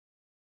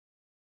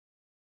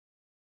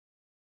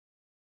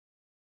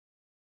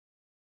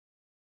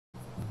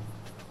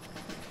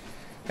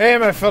Hey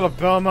my fellow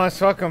Belmonts,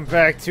 welcome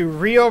back to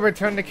Rio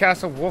Return to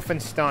Castle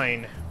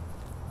Wolfenstein.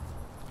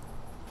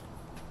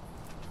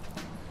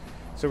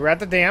 So we're at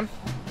the dam.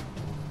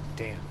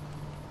 Damn.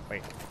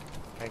 Wait.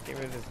 Can I get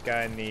rid of this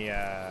guy in the,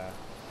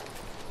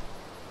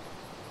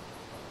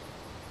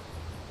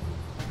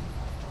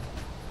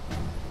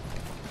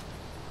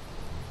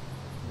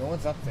 No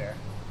one's up there.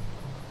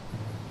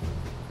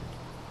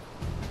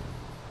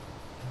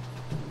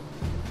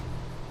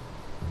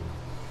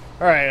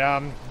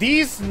 Alright,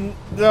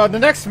 the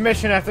next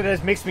mission after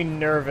this makes me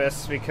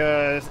nervous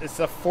because it's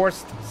a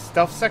forced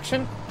stealth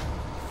section.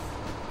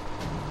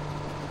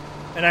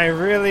 And I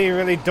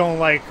really don't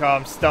like,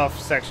 stealth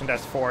section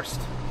that's forced.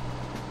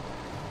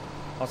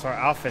 Also, our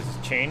outfit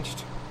has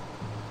changed.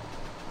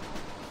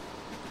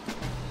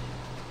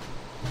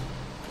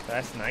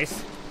 That's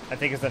nice. I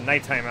think it's a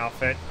nighttime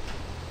outfit.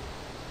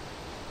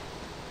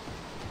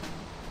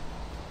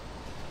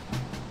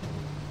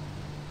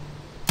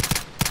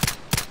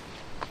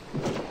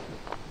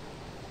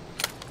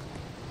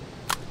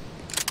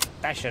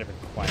 That should have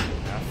been quiet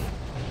enough.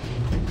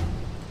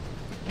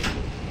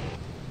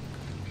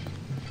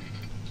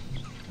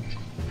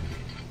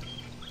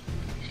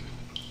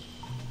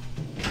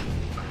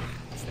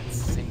 It's that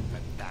same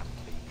damn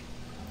leak.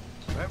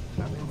 Well,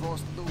 nothing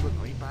was to do but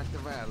repack the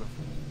valve.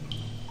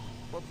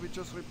 But we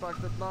just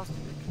repacked it last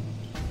week.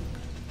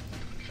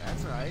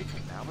 That's right,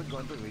 now we're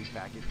going to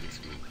repack it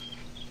this week.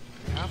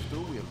 If we have to,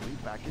 we'll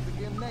repack it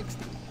again next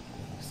week.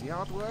 See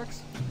how it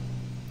works?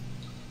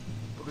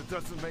 But it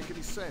doesn't make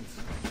any sense.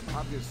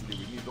 Obviously,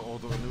 we need to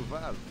order a new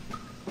valve.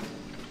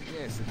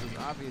 Yes, it was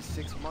obvious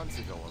 6 months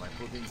ago when I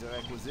put in the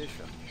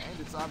requisition. And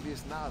it's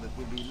obvious now that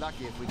we'll be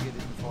lucky if we get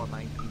it before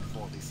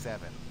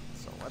 1947.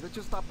 So why don't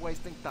you stop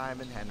wasting time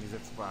and hand me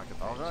that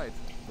sprocket? Alright,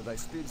 but I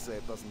still say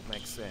it doesn't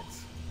make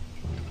sense.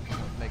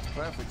 It makes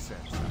perfect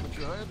sense. Haven't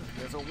you heard?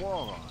 There's a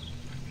war on.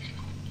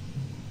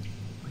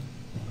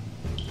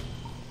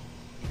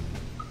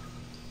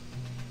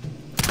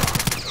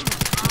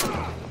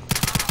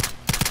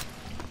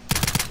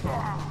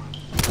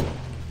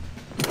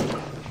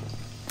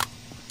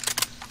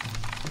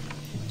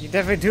 You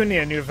definitely do need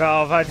a new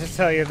valve, I just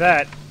tell you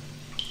that.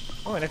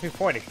 Oh, an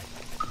FP40.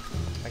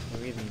 I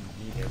can really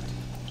need it.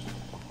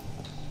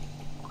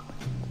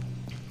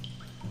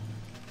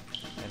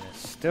 And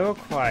it's still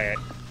quiet.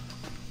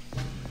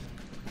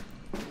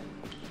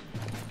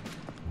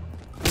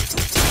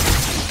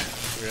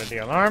 Get rid of the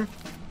alarm.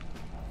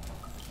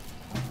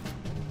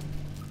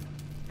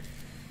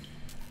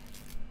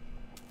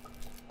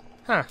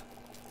 Huh.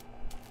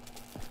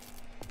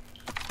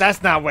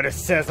 That's not what it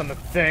says on the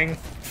thing.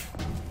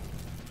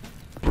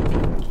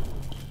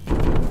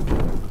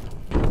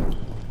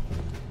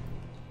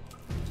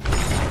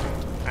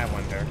 I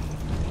wonder.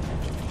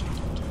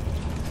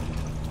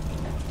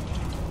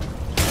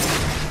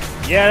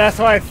 Yeah, that's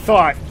what I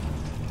thought.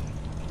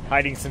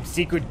 Hiding some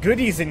secret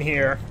goodies in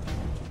here.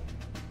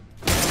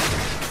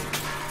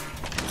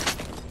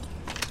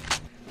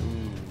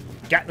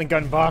 Gatling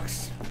gun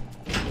box.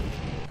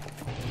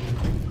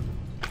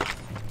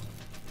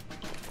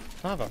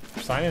 I have a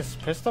sinus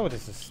pistol?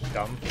 This is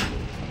dumb.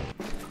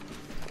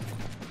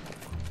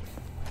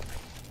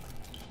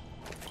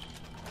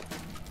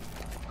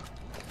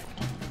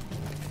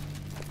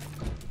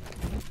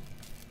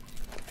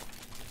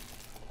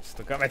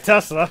 Still got my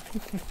Tesla.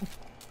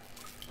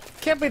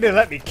 Can't believe they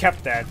let me keep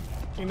that.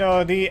 You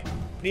know, the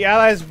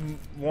Allies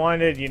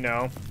wanted, you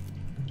know.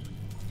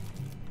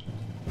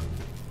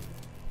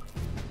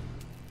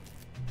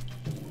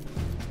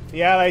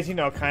 The Allies, you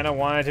know, kind of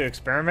wanted to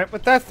experiment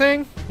with that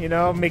thing. You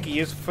know, make it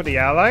useful for the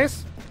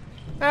Allies.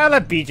 I'll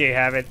let BJ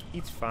have it.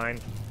 He's fine.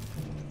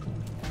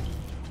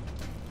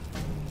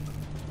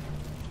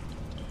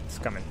 It's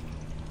coming.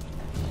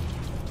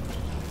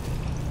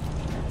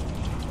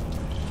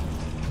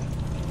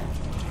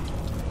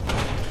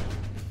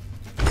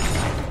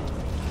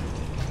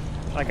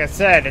 Like I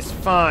said, it's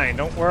fine.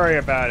 Don't worry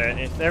about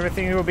it.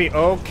 Everything will be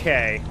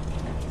okay.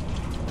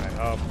 I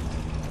hope.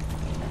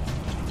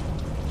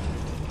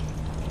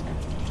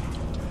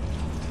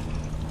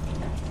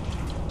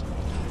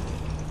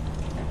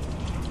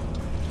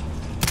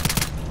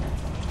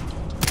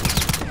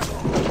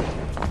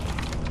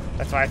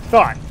 That's what I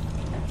thought.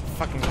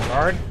 Fucking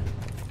guard.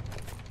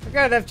 I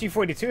got an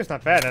FG-42. It's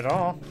not bad at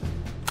all.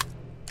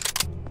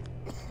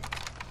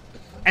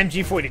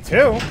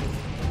 MG-42?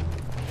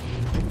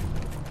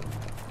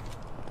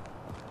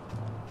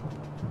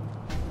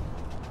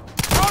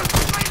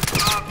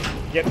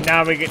 Yep.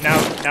 Now we're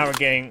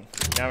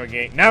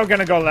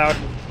gonna go loud.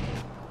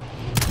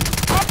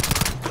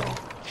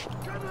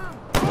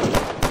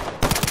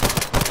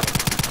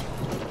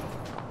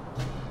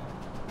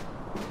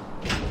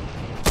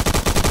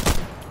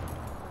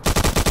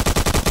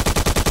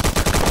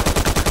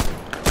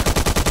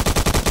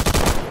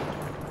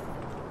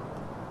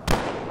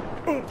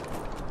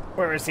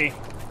 Where is he?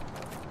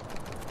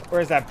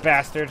 Where is that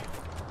bastard?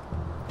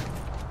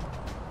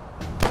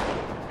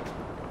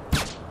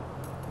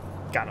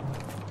 Got him.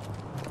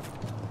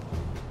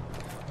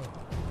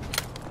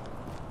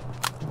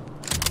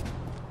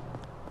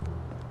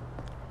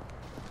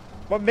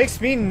 What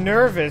makes me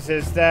nervous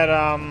is that,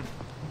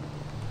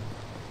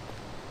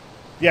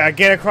 yeah,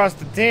 get across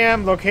the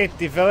dam, locate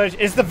the village.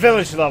 It's the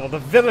village level. The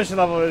village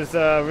level is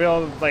a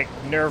real, like,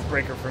 nerve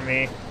breaker for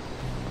me.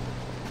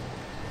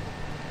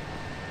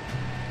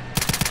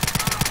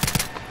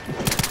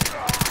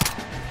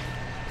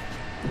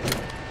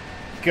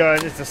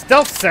 Good. It's a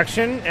stealth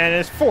section, and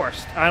it's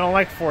forced. I don't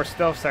like forced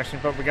stealth section,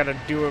 but we gotta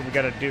do what we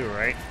gotta do,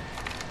 right?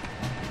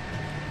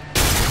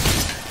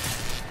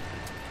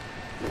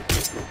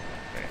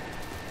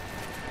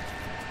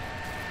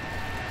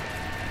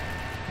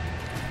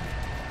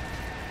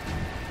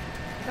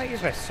 I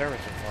use my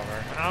service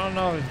revolver. I don't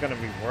know if it's gonna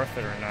be worth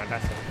it or not.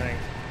 That's the thing.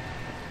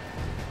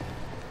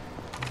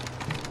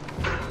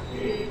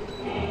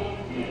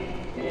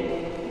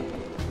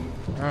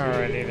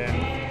 Alrighty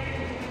then.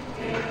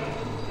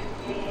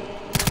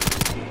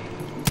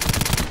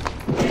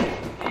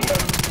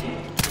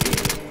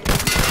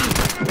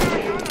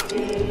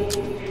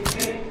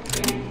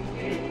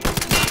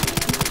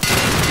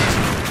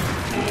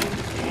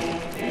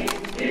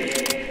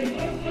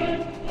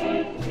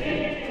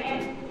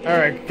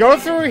 Alright, go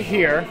through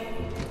here.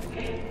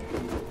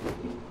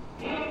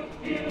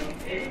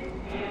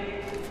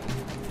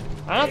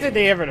 I don't think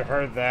they ever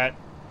heard that.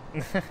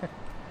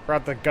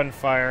 Brought the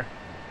gunfire.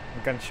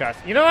 Gunshots.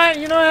 You know what?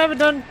 You know what I haven't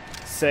done?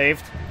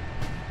 Saved.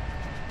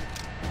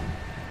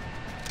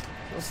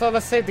 So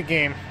let's save the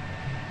game.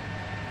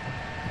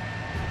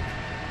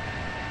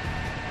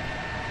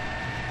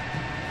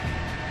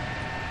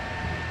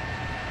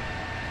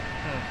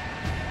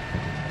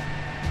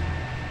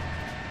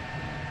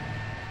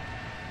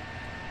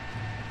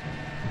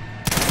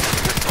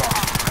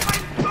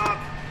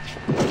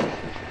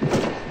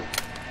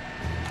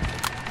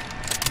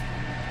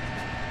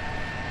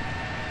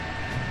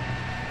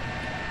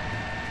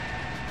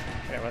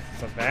 Wasn't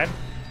so bad.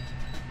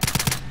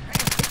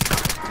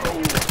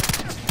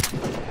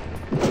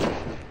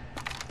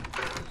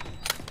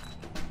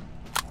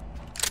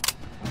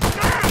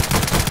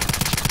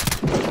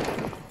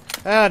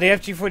 Ah, the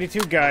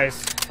FG-42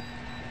 guys.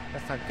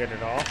 That's not good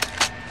at all.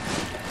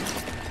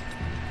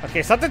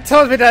 Okay, something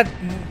tells me that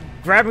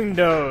grabbing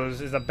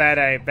those is a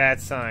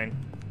bad sign.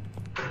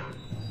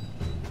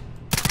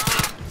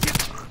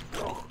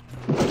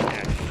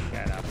 Yeah,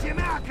 shut up.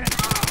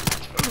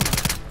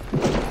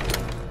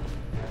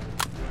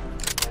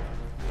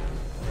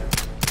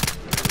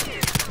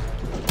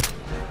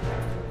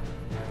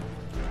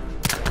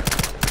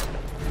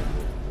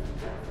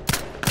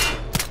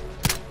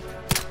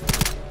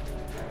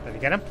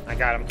 Get him? I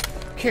got him.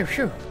 Okay,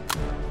 phew.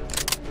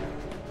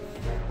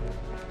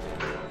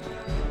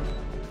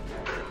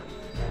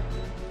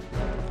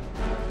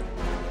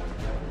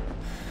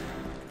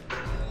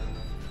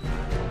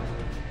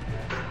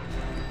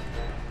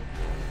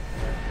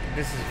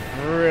 This is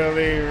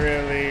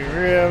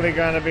really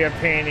gonna be a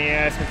pain in the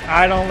ass because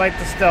I don't like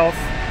the stealth.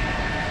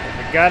 But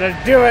we gotta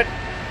do it.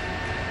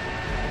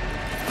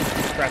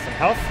 Grab some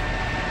health.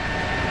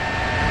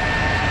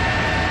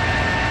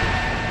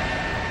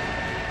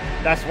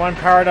 That's one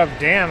powered up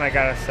dam, I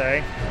gotta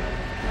say.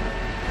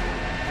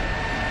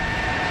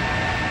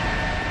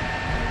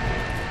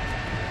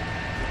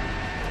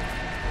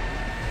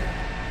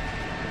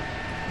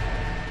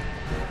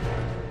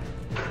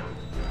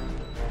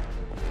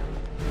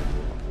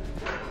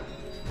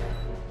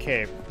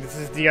 Okay, this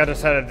is the other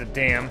side of the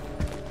dam.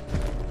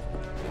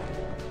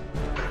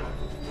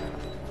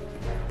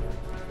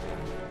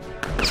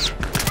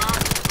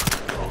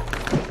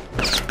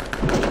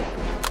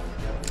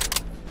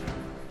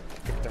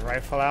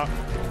 Rifle out.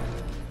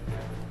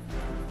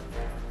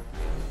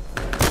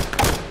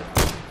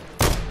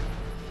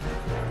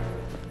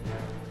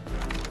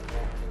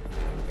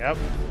 Yep.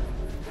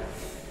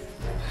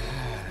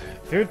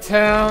 Through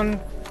town.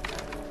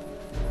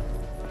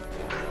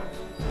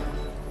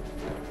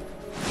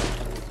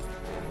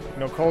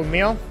 No cold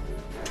meal.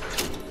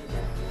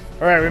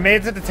 Alright, we made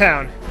it to the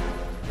town.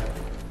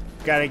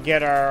 Gotta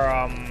get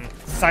our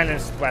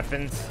silenced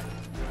weapons.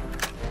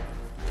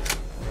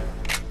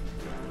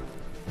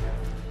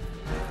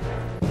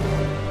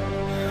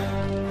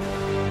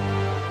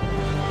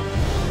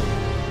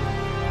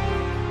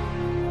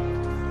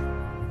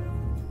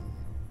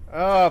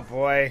 Oh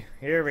boy,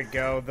 here we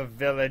go, the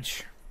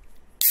village.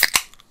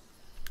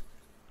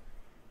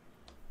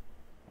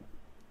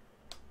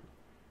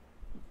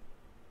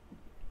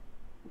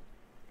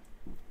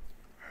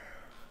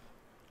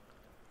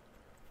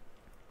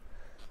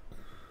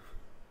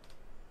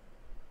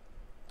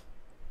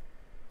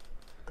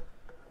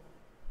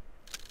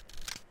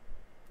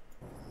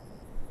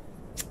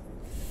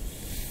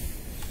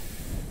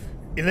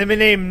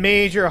 Eliminate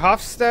Major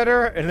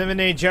Hofstadter,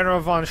 eliminate General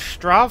von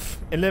Strauff,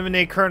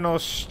 eliminate Colonel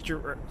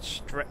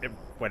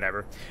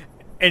whatever,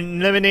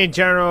 eliminate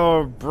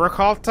General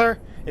Bruckhalter,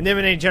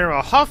 eliminate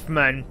General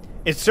Hoffman,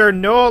 insert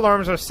no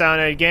alarms are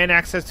sounded, gain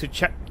access to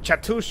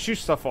Chateau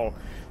Schustafel.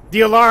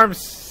 The alarms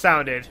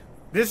sounded.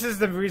 This is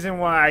the reason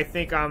why I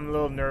think I'm a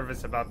little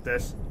nervous about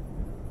this.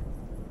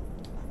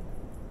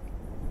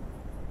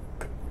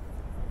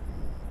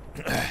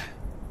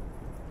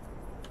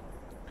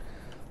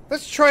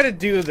 Let's try to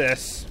do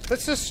this.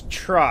 Let's just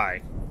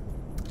try.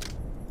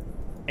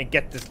 And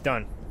get this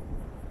done.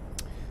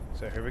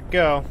 So here we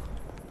go.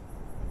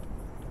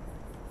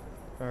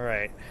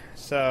 Alright.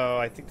 So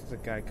I think there's a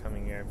guy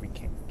coming here. We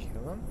can't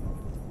kill him.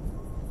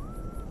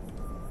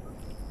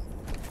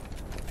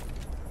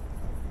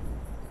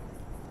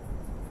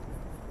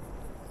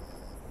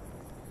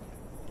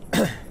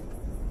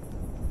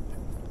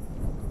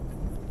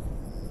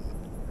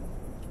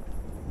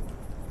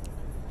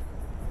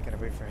 Gotta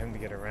wait for him to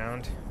get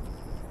around.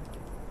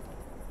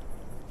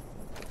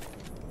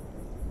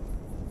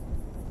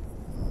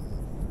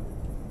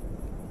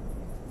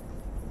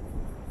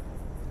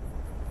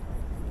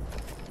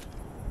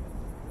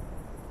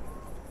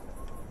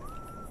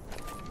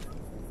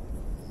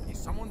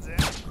 Someone's there.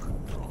 I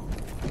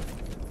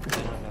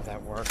don't know if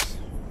that works.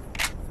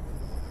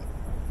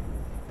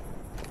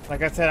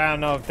 Like I said, I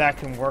don't know if that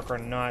can work or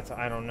not.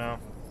 I don't know.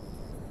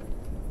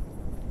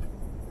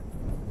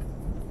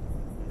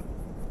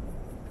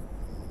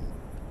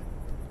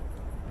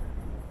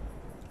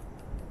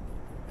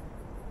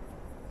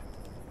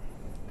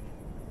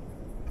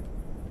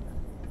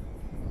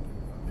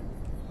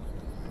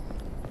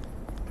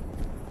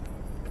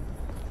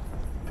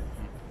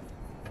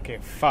 Okay,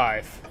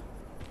 5.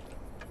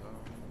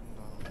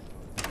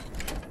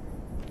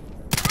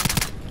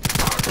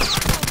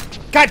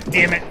 God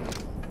damn it!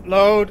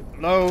 Load,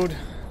 load,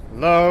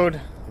 load,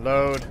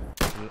 load,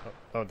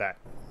 load that.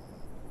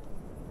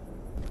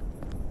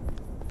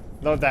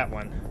 Load that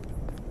one.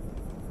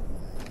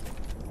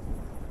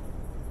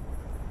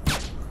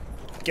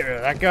 Get rid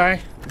of that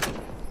guy.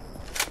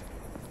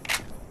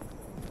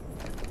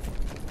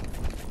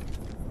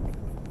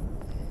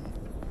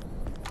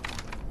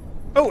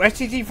 Oh,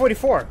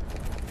 STG-44.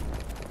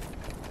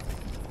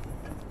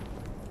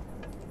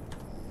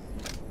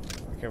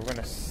 Okay, we're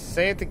gonna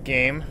save the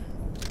game.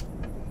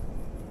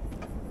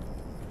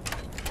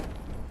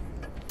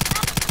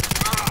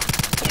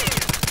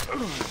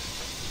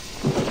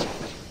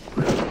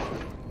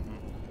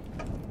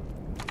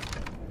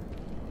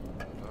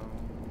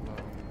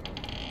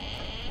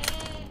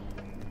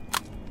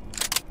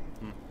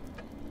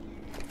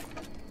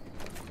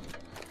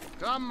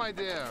 Come, my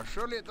dear.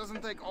 Surely it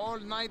doesn't take all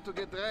night to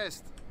get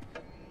dressed.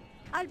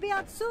 I'll be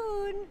out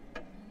soon.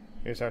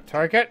 Here's our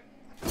target.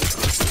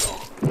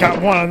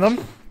 Got one of them.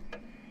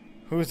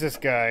 Who's this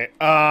guy?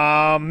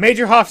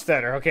 Major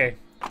Hofstadter. Okay.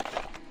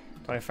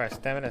 25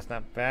 stamina. That's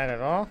not bad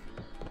at all.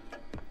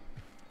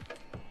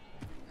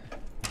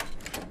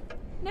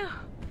 No,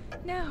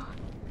 no.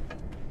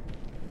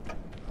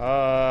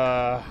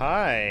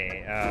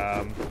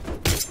 Hi.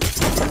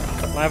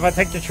 Mind if I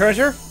take your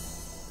treasure?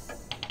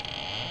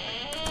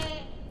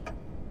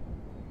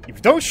 If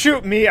you don't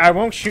shoot me, I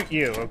won't shoot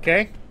you,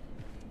 okay?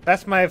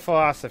 That's my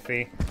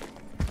philosophy.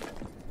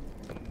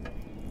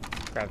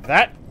 Grab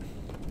that.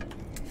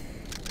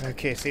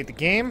 Okay, save the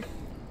game.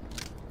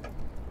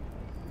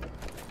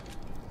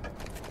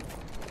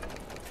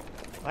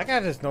 I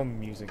got there's no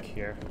music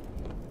here.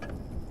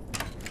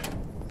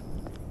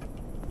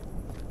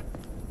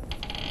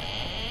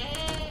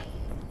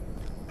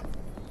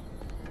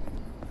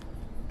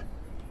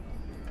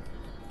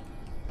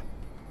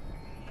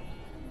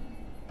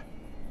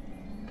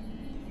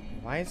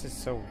 Why is this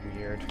so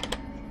weird?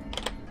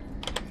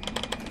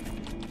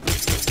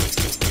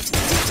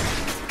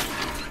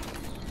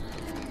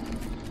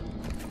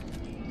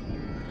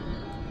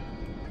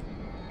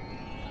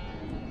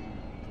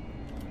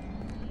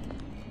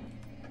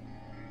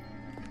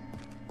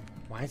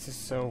 Why is this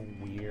so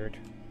weird?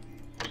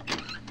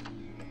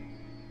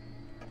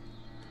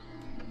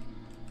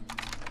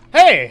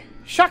 Hey!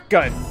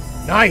 Shotgun!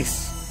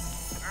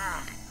 Nice!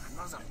 Ah,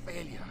 another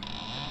failure.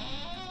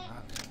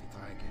 Let me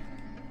try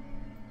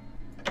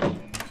again.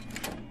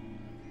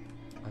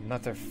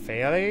 Another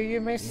failure, you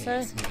may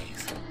say? Yes.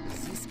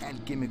 This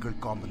alchemical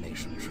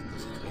combination should do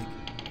the trick.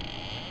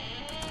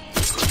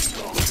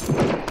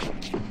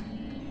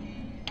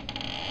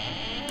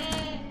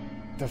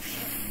 The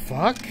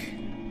fuck?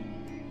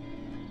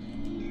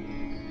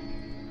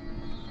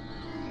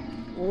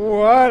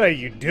 What are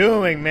you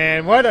doing,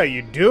 man? What are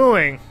you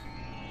doing?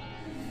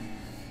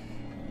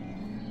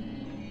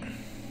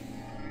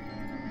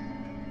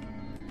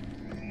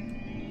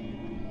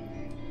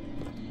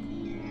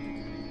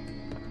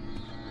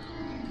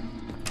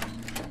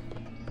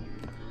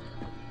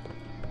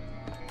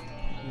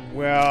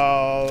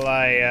 Well,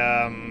 I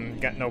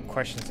got no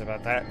questions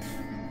about that.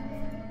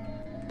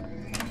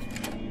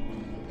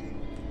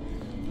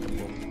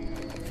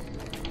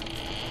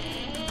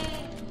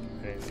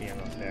 I didn't see him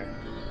up there.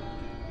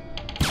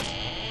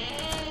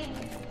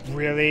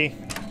 Really?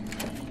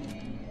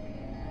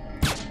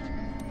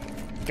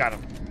 Got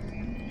him.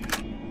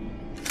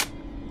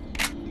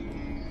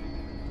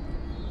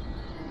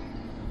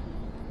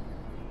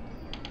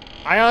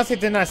 I honestly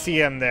did not see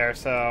him there,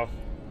 so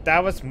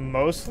that was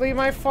mostly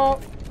my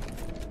fault.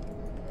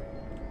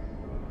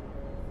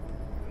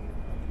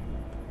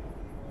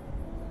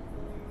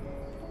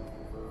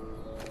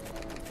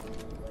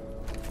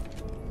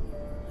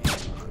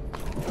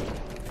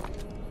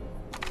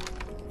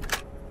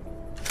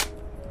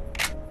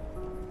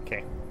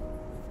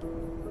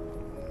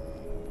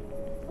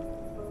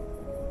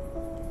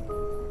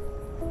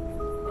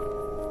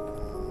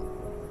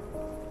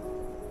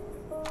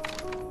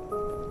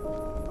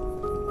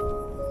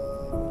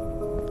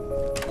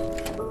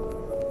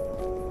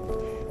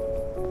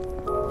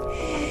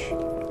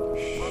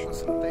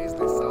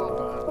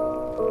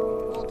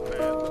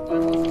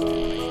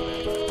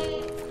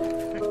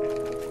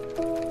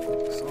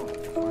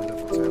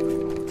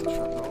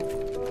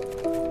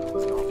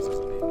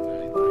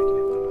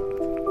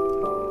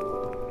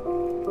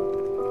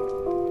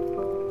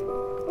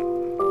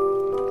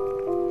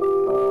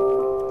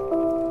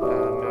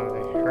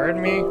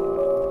 from me?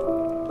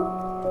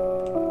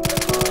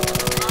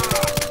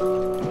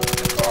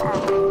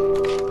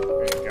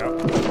 There you go.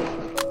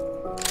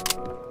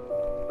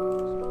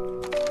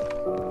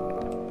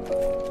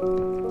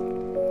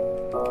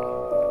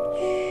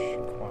 Shh,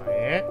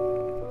 quiet.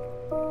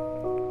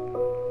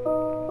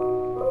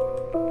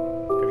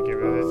 Gonna get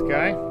rid of this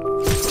guy.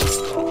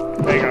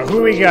 There you go. Who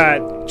we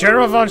got?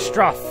 General von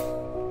Struff.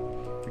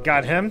 We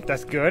got him.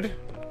 That's good.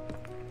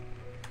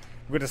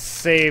 We're gonna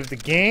save the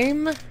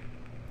game.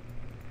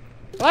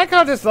 I like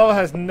how this level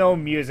has no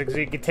music, so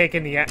you can take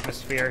in the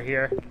atmosphere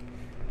here.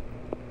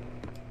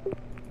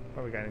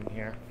 What we got in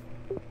here?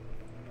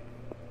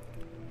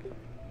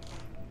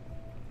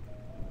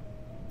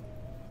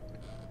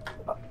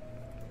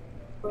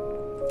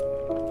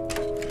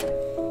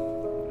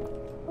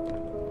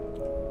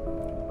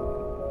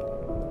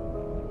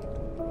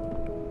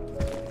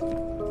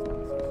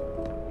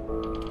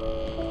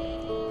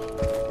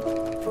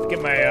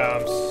 Get my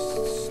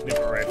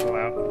sniper rifle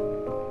out,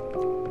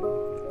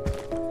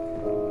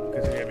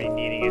 because we're gonna be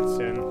needing it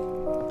soon.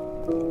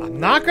 I'm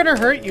not gonna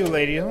hurt you,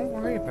 lady. Don't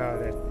worry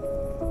about it.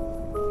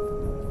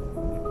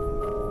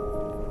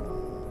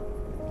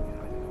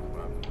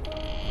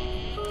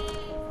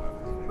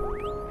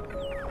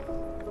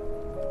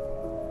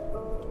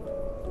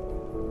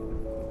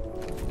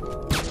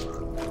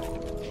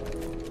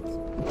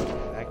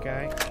 That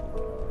guy.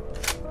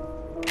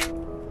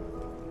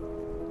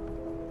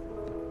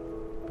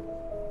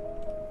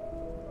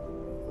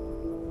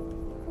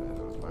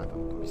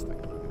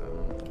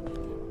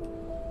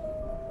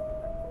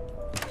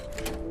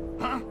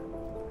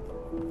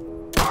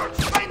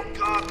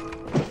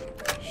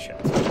 Shit.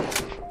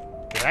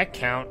 Did that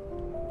count?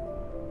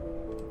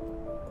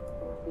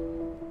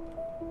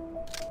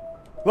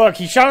 Look,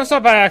 he shot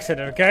himself by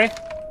accident, okay?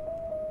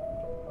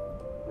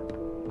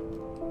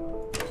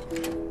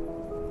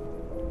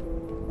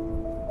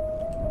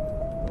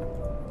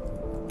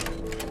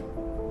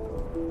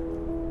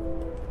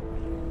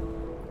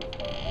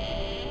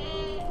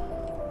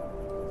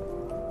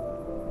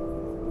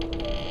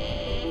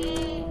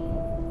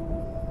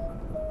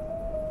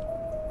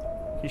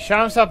 He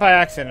shot himself by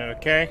accident,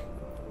 okay?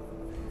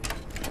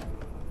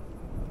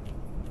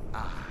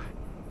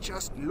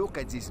 Just look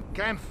at this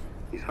camp.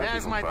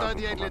 There's my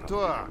 38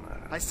 Latour.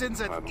 I sent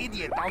that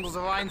idiot down to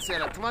the wine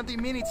cellar 20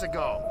 minutes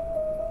ago.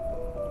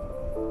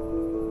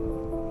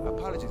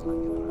 Apologies, my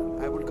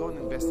dear. I will go and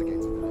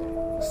investigate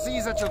today.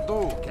 See that you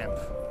do, Kemp.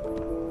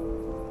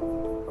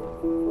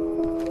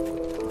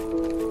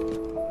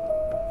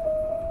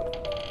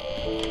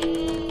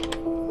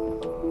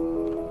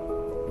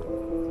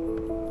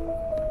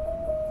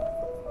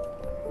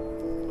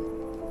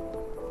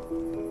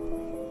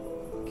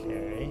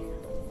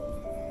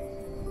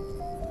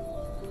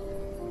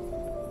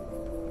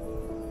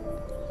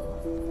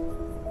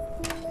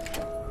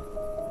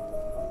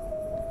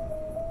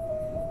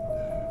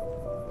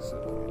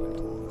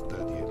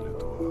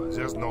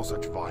 There's no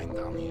such wine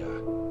down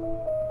here.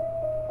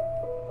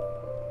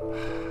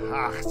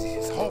 Ah, this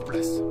is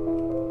hopeless.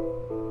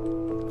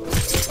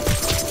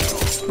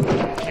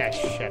 Yeah,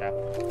 shut up.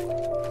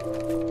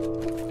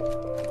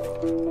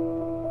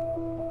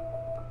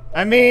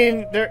 I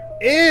mean, there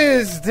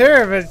is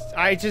there, but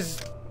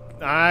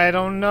I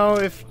don't know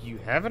if you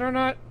have it or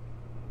not.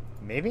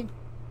 Maybe?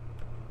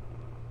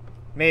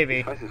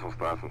 Maybe.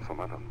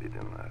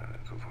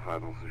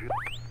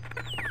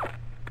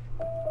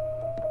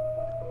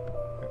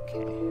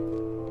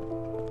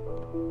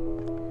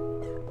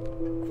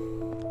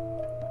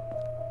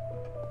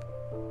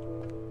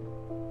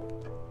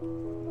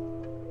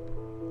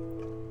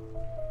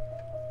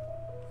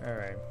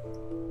 Alright.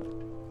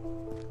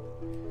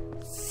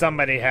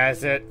 Somebody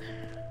has it.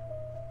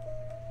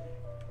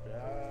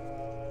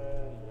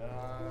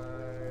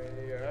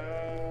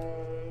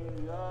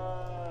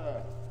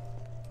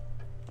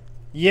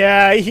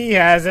 Yeah, he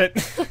has it.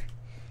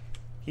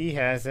 He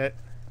has it.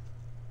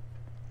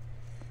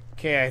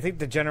 Okay, I think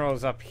the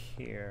general's up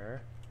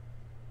here.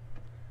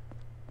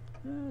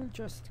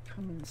 Just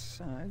come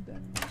inside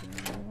and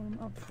warm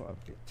up for a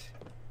bit.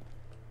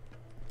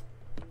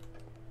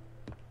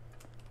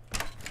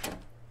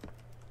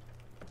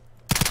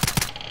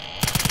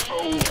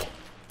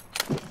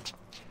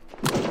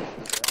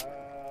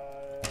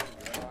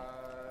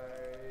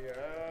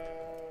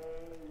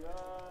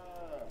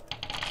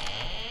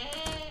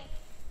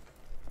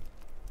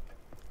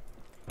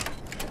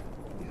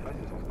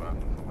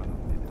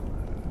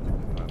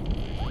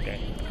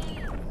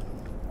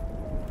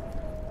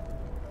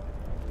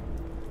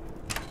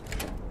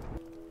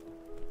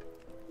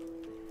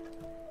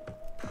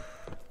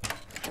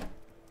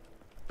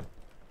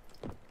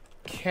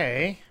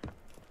 Okay.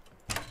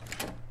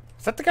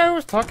 Is that the guy who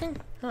was talking?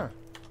 Huh.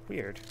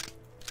 Weird.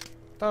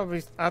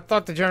 I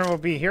thought the general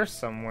would be here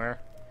somewhere.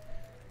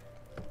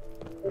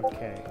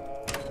 Okay.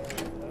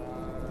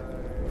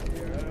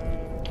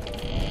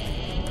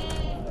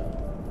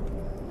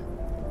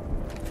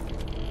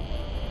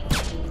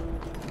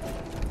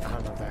 I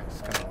don't know if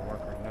that's gonna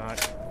work or not.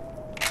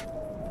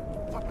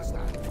 What was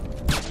that?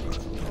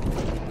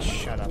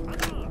 Shut up.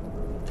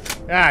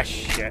 Ah,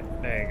 shit.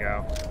 There you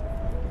go.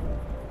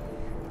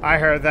 I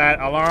heard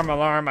that. Alarm,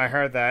 alarm. I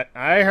heard that.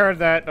 I heard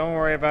that. Don't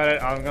worry about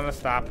it. I'm gonna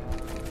stop.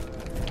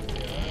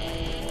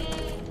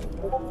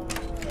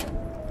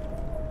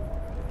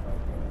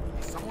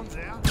 Someone's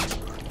there.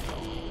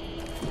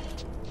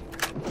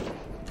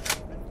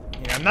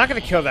 Yeah, I'm not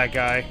gonna kill that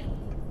guy.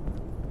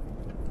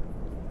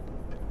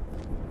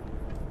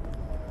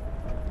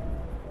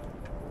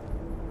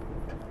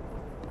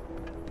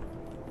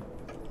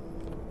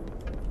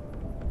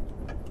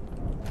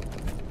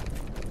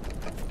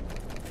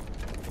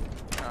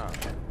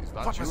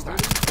 What was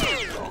that?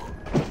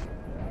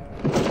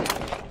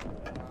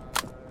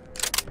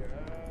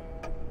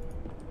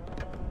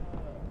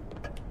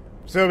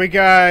 So we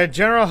got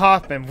General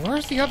Hoffman.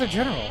 Where's the other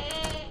general?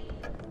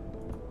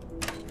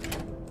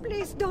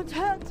 Please don't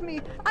hurt me.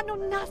 I know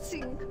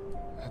nothing.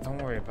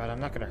 Don't worry about it. I'm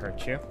not gonna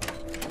hurt you.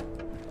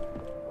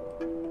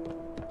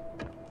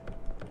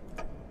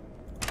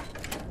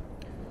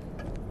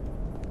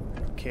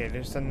 Okay,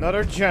 there's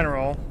another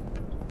general.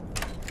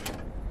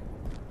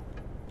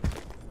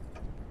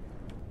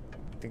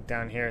 I think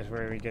down here is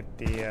where we get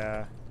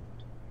the,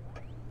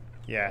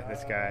 yeah,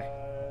 this guy.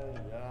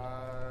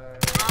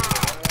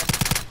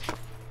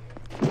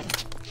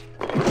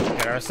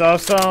 Get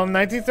ourselves some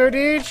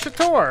 1938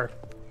 Chateau.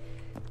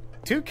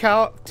 Two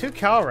cal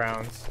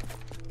rounds.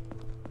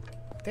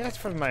 I think that's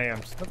for my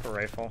sniper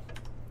rifle.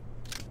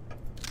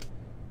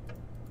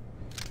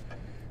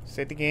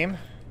 Save the game.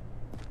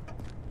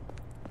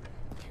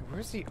 Okay,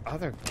 where's the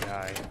other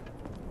guy?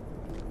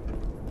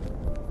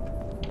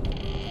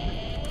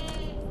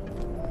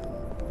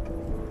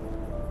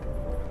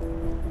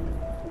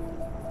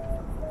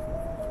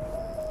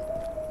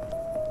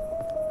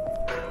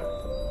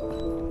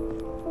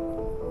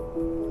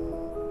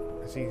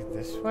 Is he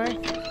this way?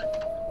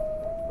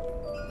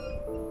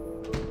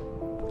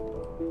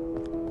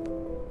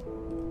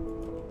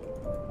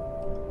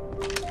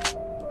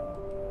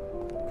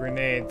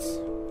 Grenades.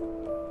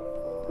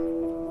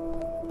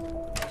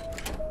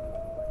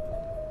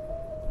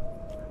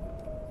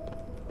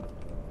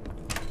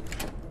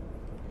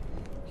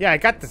 Yeah, I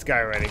got this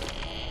guy already.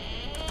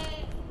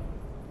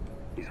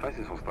 Ich weiß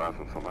nicht, was da ist,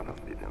 und so weiter,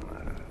 die den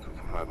zu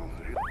verhalten und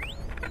so.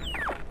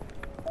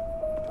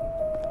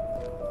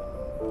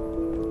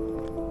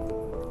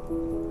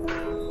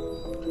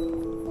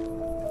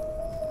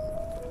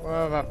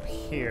 What up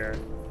here?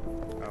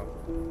 Oh.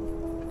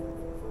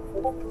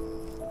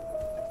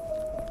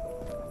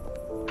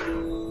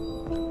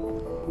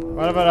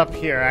 What about up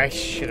here? I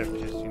should have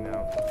just, you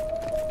know.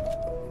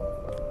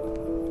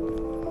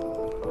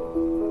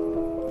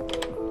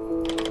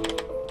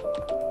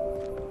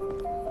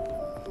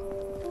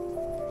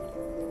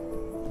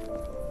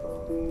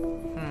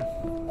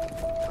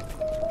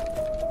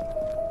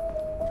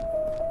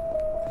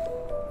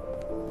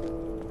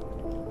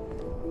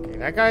 Okay,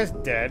 that guy's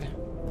dead.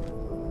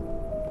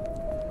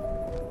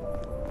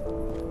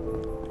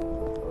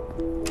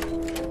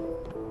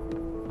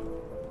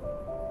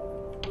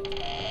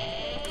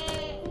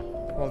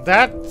 Well,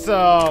 that's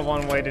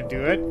one way to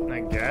do it,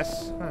 I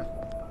guess. Huh.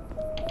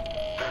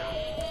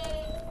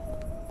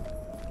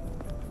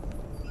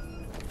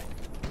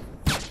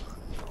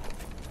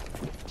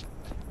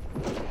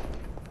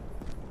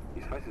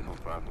 Ich weiß nicht,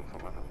 was da ist, und so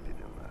weiter, die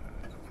den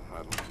zu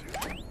verhalten und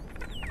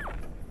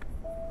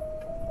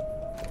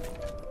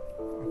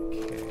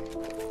Okay.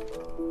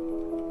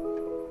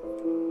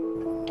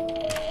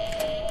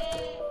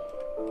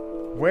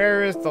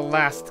 Where is the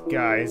last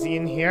guy? Is he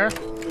in here?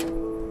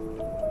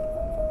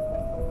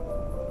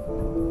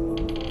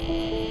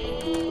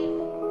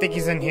 I think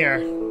he's in here.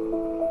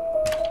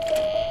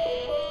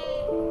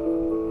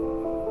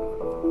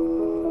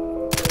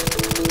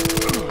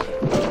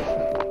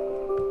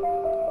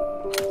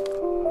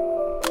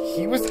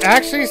 He was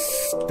actually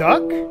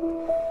stuck?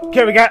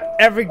 Okay, we got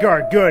every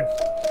guard. Good.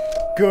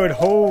 Good.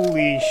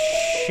 Holy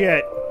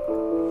shit.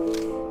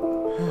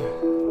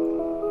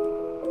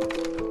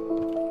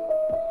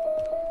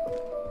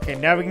 Okay,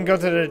 now we can go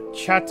to the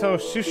Chateau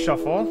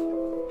Shuffle.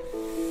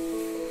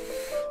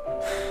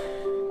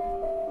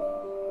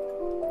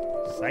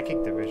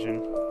 Psychic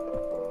division.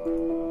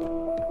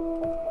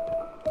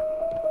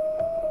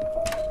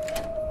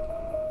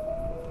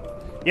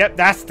 Yep,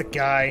 that's the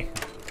guy.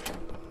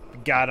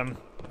 Got him.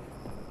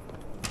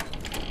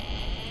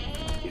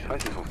 Ich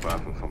weiß nicht, was da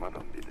ist, und so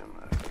weiter, die den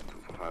zu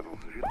verhalten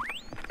und so.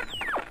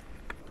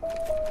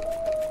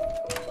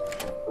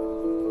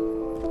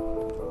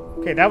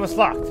 Okay, that was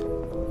locked.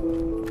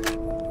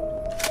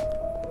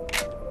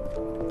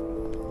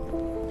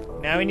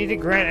 Now we need to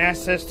grant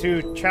access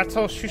to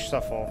Chateau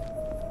Shuffle.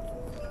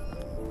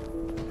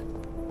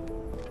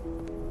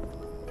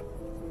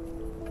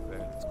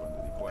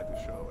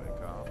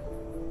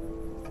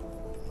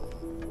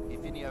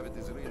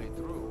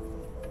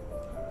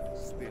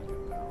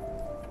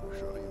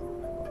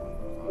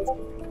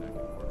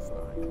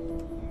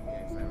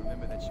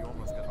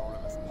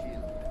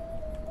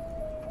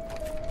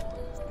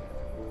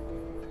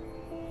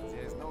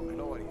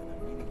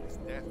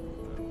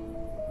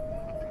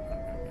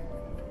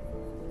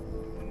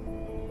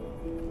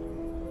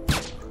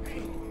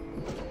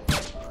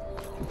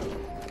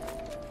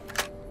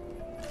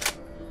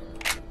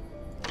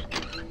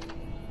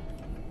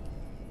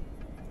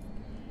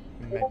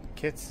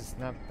 kits is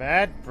not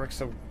bad.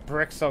 Bricks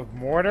of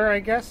mortar, I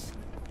guess.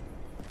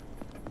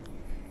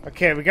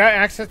 Okay, we got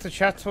access to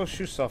Chateau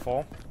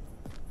Chusufel.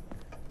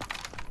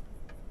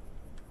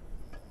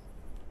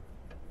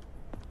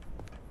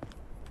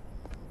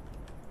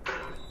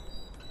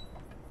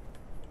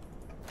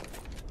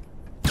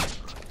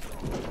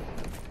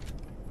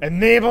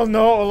 Enable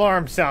no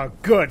alarm sound.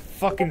 Good.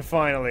 Fucking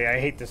finally. I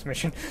hate this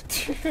mission.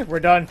 We're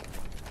done.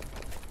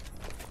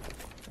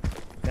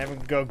 There we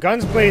go.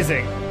 Guns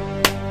blazing.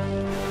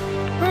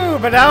 Ooh,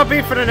 but that'll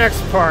be for the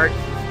next part.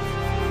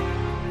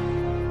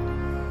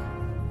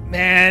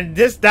 Man,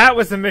 that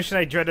was the mission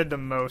I dreaded the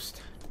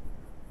most.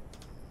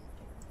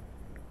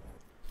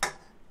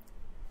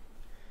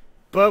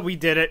 But we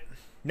did it.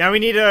 Now we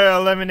need to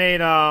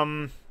eliminate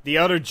the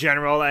other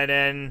general and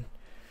then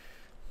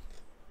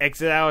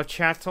exit out of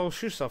Chateau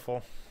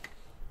Chusufel.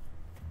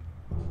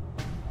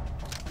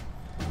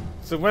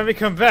 So when we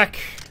come back,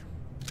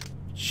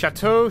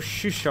 Chateau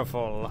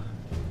Chusufel.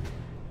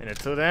 And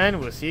until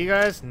then, we'll see you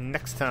guys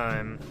next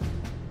time.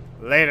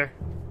 Later.